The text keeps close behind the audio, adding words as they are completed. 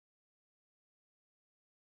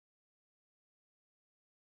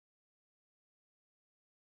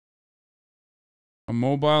A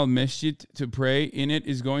mobile masjid to pray in it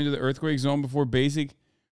is going to the earthquake zone before basic.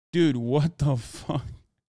 Dude, what the fuck?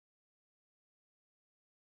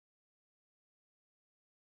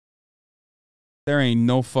 There ain't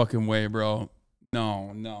no fucking way, bro.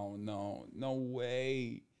 No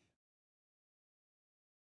way.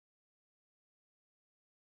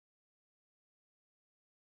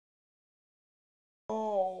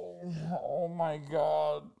 Oh my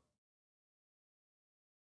God.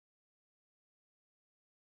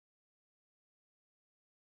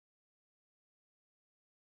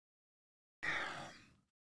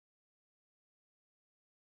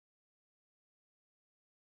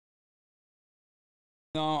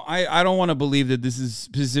 No, I don't want to believe that this is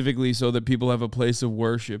specifically so that people have a place of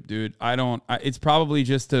worship, dude. It's probably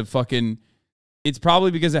just to fucking, it's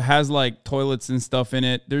probably because it has like toilets and stuff in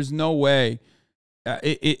it. There's no way.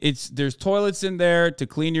 There's toilets in there to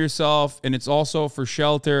clean yourself, and it's also for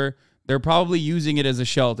shelter. They're probably using it as a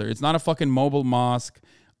shelter. It's not a fucking mobile mosque.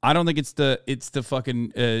 I don't think it's to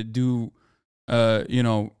fucking I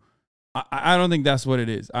don't think that's what it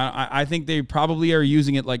is. I think they probably are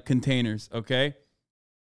using it like containers, okay?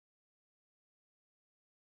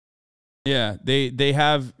 Yeah, they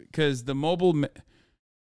have, because the mobile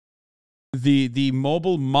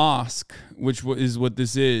mosque, which is what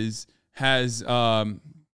this is, has it's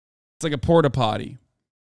like a porta potty.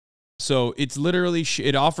 So it's literally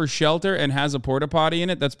it offers shelter and has a porta potty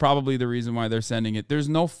in it. That's probably the reason why they're sending it. There's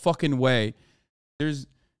no fucking way.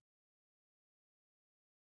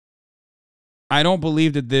 I don't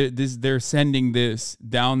believe that they're sending this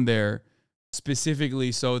down there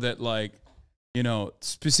specifically so that, like, you know,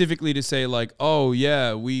 specifically to say like, oh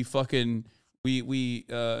yeah, we fucking we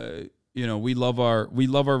love our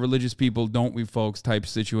religious people, don't we, folks, type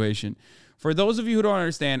situation. For those of you who don't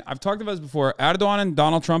understand, I've talked about this before. Erdogan and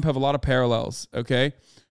Donald Trump have a lot of parallels, okay?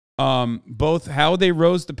 Both how they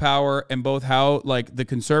rose to power and both how, like, the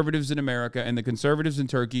conservatives in America and the conservatives in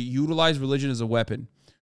Turkey utilize religion as a weapon.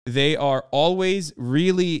 They are always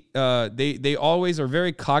really they always are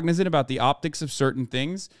very cognizant about the optics of certain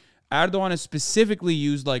things. Erdogan has specifically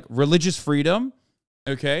used like religious freedom,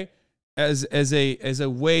 okay, as a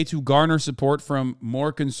way to garner support from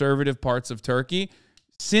more conservative parts of Turkey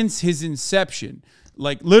since his inception.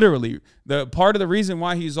 Like, literally, the part of the reason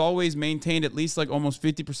why he's always maintained at least like almost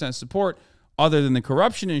 50% support, other than the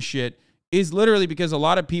corruption and shit, is literally because a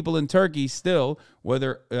lot of people in Turkey still,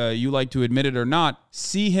 whether you like to admit it or not,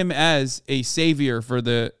 see him as a savior for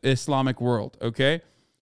the Islamic world, okay?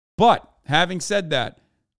 But having said that,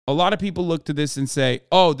 a lot of people look to this and say,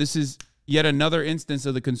 oh, this is yet another instance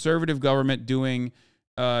of the conservative government doing,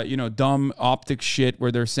 dumb optic shit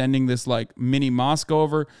where they're sending this like mini mosque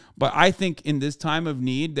over. But I think in this time of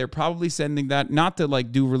need, they're probably sending that not to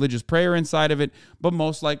like do religious prayer inside of it, but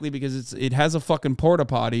most likely because it has a fucking porta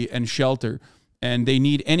potty and shelter, and they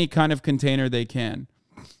need any kind of container they can.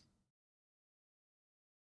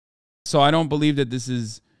 So I don't believe that this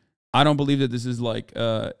is like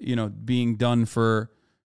being done for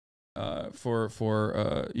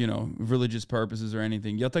religious purposes or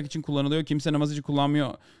anything. Yatak için kullanılıyor. Kimse namaz için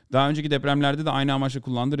kullanmıyor. Daha önceki depremlerde de aynı amaçla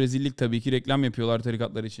kullandı. Rezillik tabii ki, reklam yapıyorlar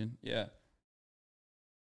tarikatlar için. Yeah.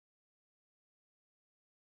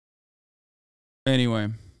 Anyway.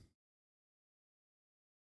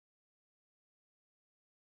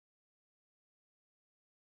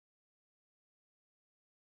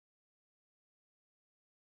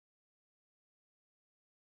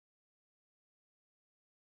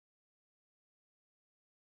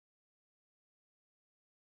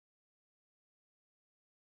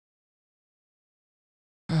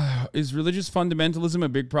 Is religious fundamentalism a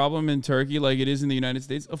big problem in Turkey like it is in the United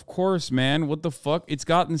States? Of course, man. What the fuck? It's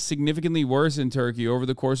gotten significantly worse in Turkey over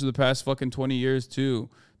the course of the past fucking 20 years, too.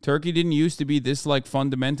 Turkey didn't used to be this, like,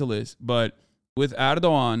 fundamentalist, but with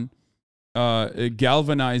Erdogan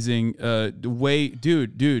galvanizing the way...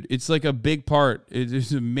 Dude, it's like a big part. It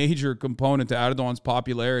is a major component to Erdogan's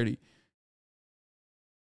popularity.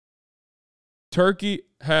 Turkey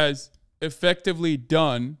has effectively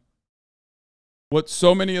done what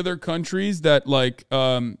so many other countries that, like,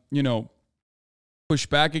 push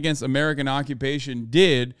back against American occupation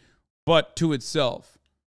did, but to itself.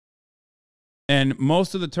 And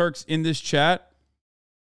most of the Turks in this chat,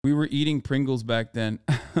 we were eating Pringles back then.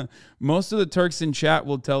 Most of the Turks in chat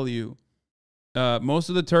will tell you, most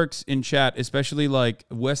of the Turks in chat, especially like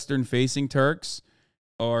Western-facing Turks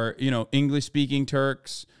or, English-speaking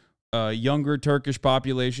Turks, younger Turkish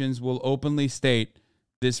populations will openly state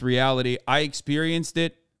this reality. I experienced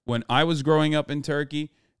it when I was growing up in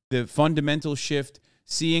Turkey. The fundamental shift,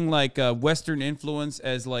 seeing like Western influence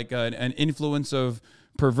as like an influence of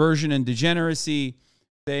perversion and degeneracy,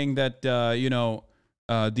 saying that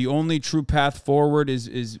the only true path forward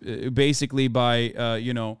is basically by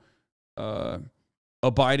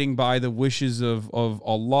abiding by the wishes of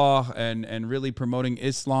Allah and really promoting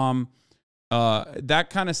Islam, that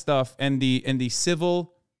kind of stuff, and the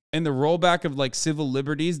rollback of like civil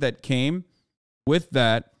liberties that came with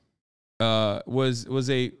that was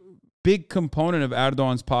a big component of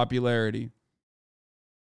Erdogan's popularity.